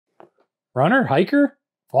Runner? Hiker?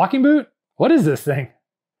 Walking boot? What is this thing?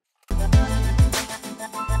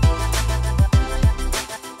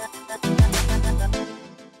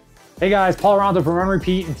 Hey guys, Paul Ronto from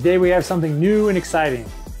RunRepeat, and today we have something new and exciting.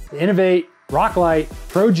 The Inov-8 Roclite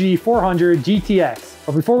Pro G 400 GTX.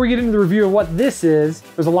 But before we get into the review of what this is,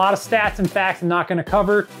 there's a lot of stats and facts I'm not gonna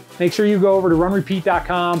cover. Make sure you go over to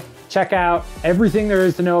RunRepeat.com, check out everything there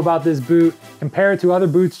is to know about this boot, compare it to other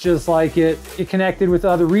boots just like it, get connected with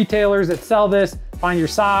other retailers that sell this, find your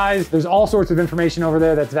size. There's all sorts of information over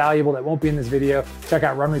there that's valuable that won't be in this video. Check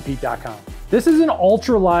out RunRepeat.com. This is an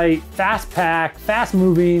ultralight, fast pack, fast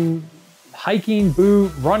moving, hiking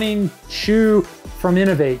boot, running shoe from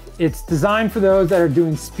Inov-8. It's designed for those that are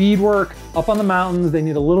doing speed work up on the mountains. They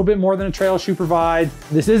need a little bit more than a trail shoe provides.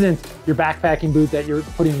 This isn't your backpacking boot that you're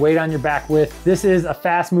putting weight on your back with. This is a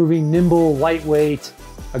fast moving, nimble, lightweight,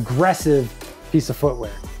 aggressive piece of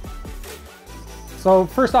footwear. So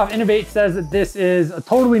first off, Inov-8 says that this is a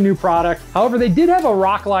totally new product. However, they did have a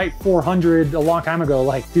Roclite 400 a long time ago,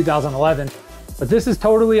 like 2011, but this is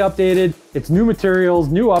totally updated. It's new materials,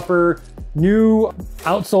 new upper, new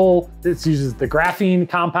outsole. This uses the graphene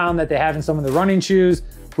compound that they have in some of the running shoes,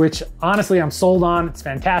 which honestly I'm sold on. It's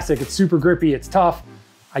fantastic. It's super grippy. It's tough.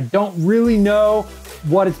 I don't really know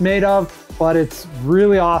what it's made of, but it's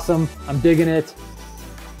really awesome. I'm digging it.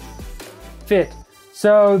 Fit.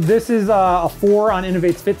 So this is a 4 on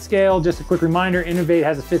Inov-8's fit scale. Just a quick reminder, Inov-8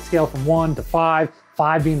 has a fit scale from 1 to 5,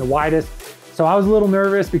 5 being the widest. So I was a little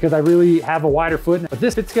nervous because I really have a wider foot, but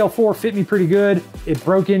this fit scale 4 fit me pretty good. It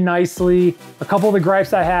broke in nicely. A couple of the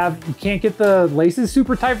gripes I have, you can't get the laces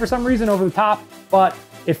super tight for some reason over the top, but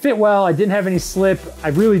it fit well. I didn't have any slip. I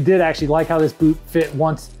really did actually like how this boot fit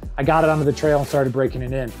once I got it onto the trail and started breaking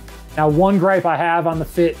it in. Now, one gripe I have on the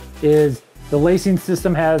fit is the lacing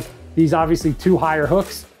system has these obviously 2 higher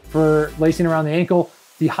hooks for lacing around the ankle.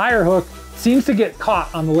 The higher hook seems to get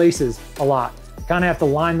caught on the laces a lot. Kind of have to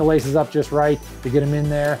line the laces up just right to get them in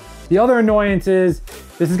there. The other annoyance is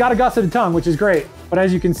this has got a gusseted tongue, which is great. But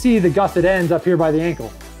as you can see, the gusset ends up here by the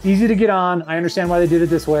ankle. Easy to get on. I understand why they did it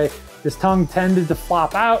this way. This tongue tended to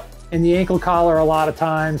flop out, and the ankle collar a lot of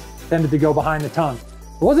times tended to go behind the tongue.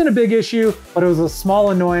 It wasn't a big issue, but it was a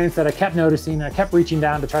small annoyance that I kept noticing, and I kept reaching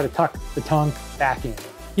down to try to tuck the tongue back in.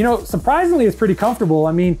 You know, surprisingly, it's pretty comfortable.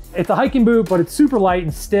 I mean, it's a hiking boot, but it's super light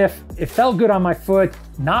and stiff. It felt good on my foot,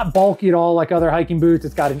 not bulky at all like other hiking boots.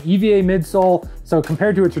 It's got an EVA midsole, so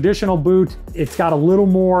compared to a traditional boot, it's got a little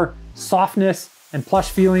more softness and plush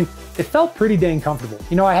feeling. It felt pretty dang comfortable.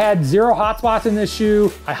 You know, I had 0 hot spots in this shoe.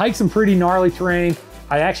 I hiked some pretty gnarly terrain.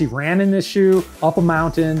 I actually ran in this shoe up a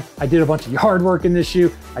mountain. I did a bunch of yard work in this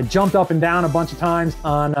shoe. I jumped up and down a bunch of times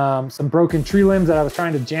on some broken tree limbs that I was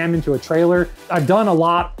trying to jam into a trailer. I've done a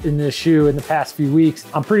lot in this shoe in the past few weeks.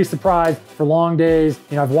 I'm pretty surprised for long days.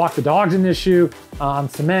 You know, I've walked the dogs in this shoe on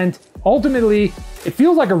cement. Ultimately, it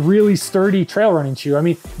feels like a really sturdy trail running shoe. I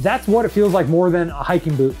mean, that's what it feels like more than a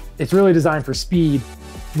hiking boot. It's really designed for speed.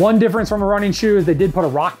 One difference from a running shoe is they did put a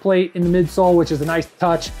rock plate in the midsole, which is a nice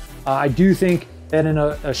touch. I do think that in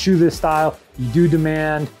a shoe this style, you do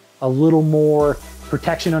demand a little more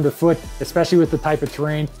protection underfoot, especially with the type of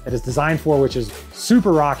terrain that it's designed for, which is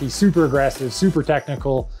super rocky, super aggressive, super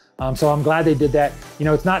technical. So I'm glad they did that. You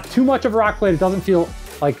know, it's not too much of a rock plate. It doesn't feel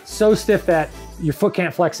like so stiff that your foot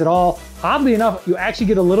can't flex at all. Oddly enough, you actually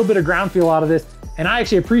get a little bit of ground feel out of this. And I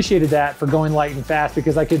actually appreciated that for going light and fast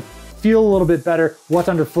because I could feel a little bit better what's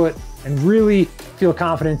underfoot and really feel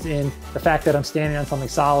confidence in the fact that I'm standing on something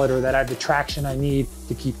solid or that I have the traction I need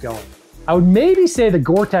to keep going. I would maybe say the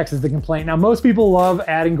Gore-Tex is the complaint. Now, most people love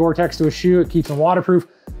adding Gore-Tex to a shoe. It keeps them waterproof,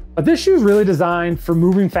 but this shoe is really designed for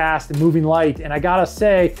moving fast and moving light. And I gotta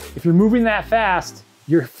say, if you're moving that fast,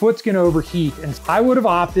 your foot's gonna overheat. And I would have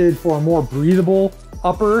opted for a more breathable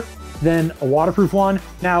upper than a waterproof one.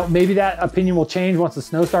 Now, maybe that opinion will change once the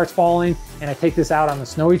snow starts falling and I take this out on the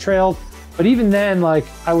snowy trails. But even then, like,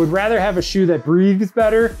 I would rather have a shoe that breathes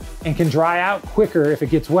better and can dry out quicker if it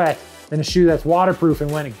gets wet than a shoe that's waterproof, and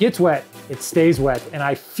when it gets wet, it stays wet. And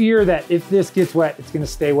I fear that if this gets wet, it's gonna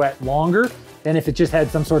stay wet longer than if it just had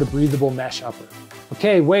some sort of breathable mesh upper.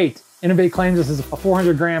 Okay, weight. Inov-8 claims this is a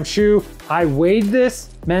 400-gram shoe. I weighed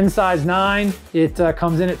this, men's size 9. It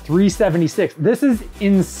comes in at 376. This is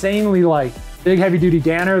insanely light. Big heavy duty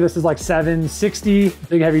Danner, this is like 760.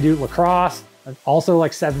 Big heavy duty Lacrosse, also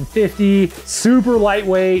like 750. Super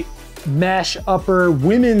lightweight, mesh upper,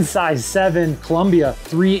 women's size 7, Columbia,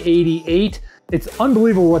 388. It's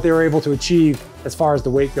unbelievable what they were able to achieve as far as the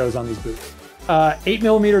weight goes on these boots.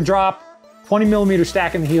 8mm drop, 20mm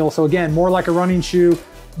stack in the heel. So again, more like a running shoe.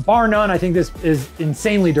 Bar none, I think this is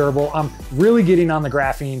insanely durable. I'm really getting on the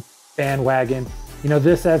graphene bandwagon. You know,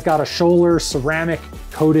 this has got a shoulder ceramic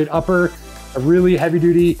coated upper, a really heavy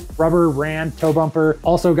duty rubber rand toe bumper,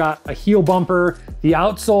 also got a heel bumper, the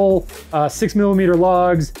outsole 6mm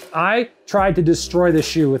lugs. I tried to destroy this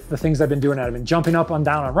shoe with the things I've been doing. I've been jumping up and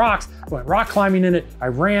down on rocks, went rock climbing in it. I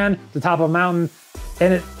ran to the top of a mountain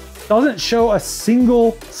and it doesn't show a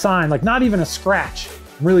single sign, like not even a scratch.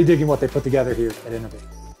 I'm really digging what they put together here at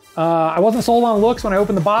Inov-8. I wasn't sold on looks when I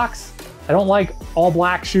opened the box. I don't like all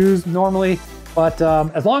black shoes normally, but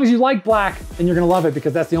as long as you like black, then you're gonna love it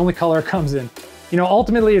because that's the only color it comes in. You know,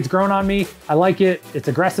 ultimately it's grown on me. I like it. It's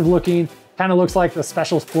aggressive looking. Kind of looks like the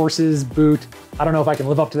Special Forces boot. I don't know if I can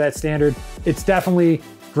live up to that standard. It's definitely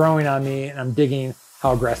growing on me and I'm digging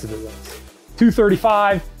how aggressive it looks.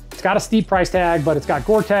 $235. It's got a steep price tag, but it's got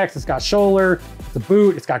Gore-Tex, it's got shoulder, it's a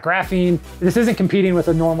boot, it's got graphene. This isn't competing with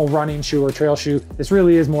a normal running shoe or trail shoe. This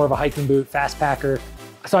really is more of a hiking boot, fast packer.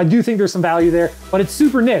 So I do think there's some value there, but it's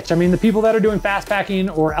super niche. I mean, the people that are doing fast packing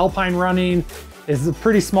or alpine running is a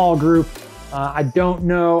pretty small group. I don't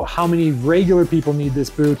know how many regular people need this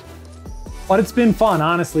boot, but it's been fun,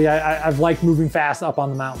 honestly. I've liked moving fast up on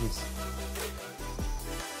the mountains.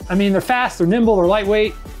 I mean, they're fast, they're nimble, they're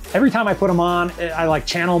lightweight. Every time I put them on, I like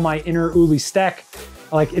channel my inner Ueli Steck.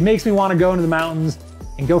 Like, it makes me want to go into the mountains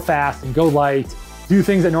and go fast and go light, do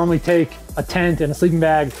things that normally take a tent and a sleeping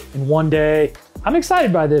bag in one day. I'm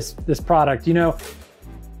excited by this product. You know,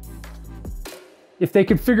 if they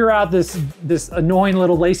could figure out this annoying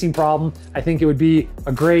little lacing problem, I think it would be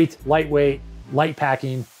a great lightweight, light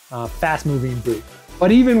packing, fast moving boot.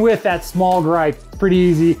 But even with that small gripe, it's pretty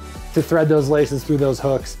easy to thread those laces through those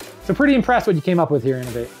hooks. So pretty impressed what you came up with here,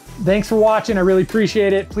 Inov-8. Thanks for watching, I really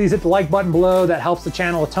appreciate it. Please hit the like button below, that helps the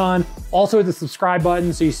channel a ton. Also hit the subscribe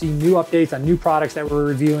button so you see new updates on new products that we're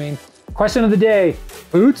reviewing. Question of the day,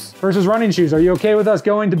 boots versus running shoes. Are you okay with us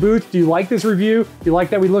going to boots? Do you like this review? Do you like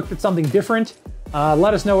that we looked at something different?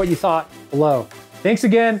 Let us know what you thought below. Thanks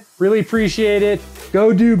again, really appreciate it.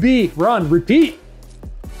 Go do, be, run, repeat.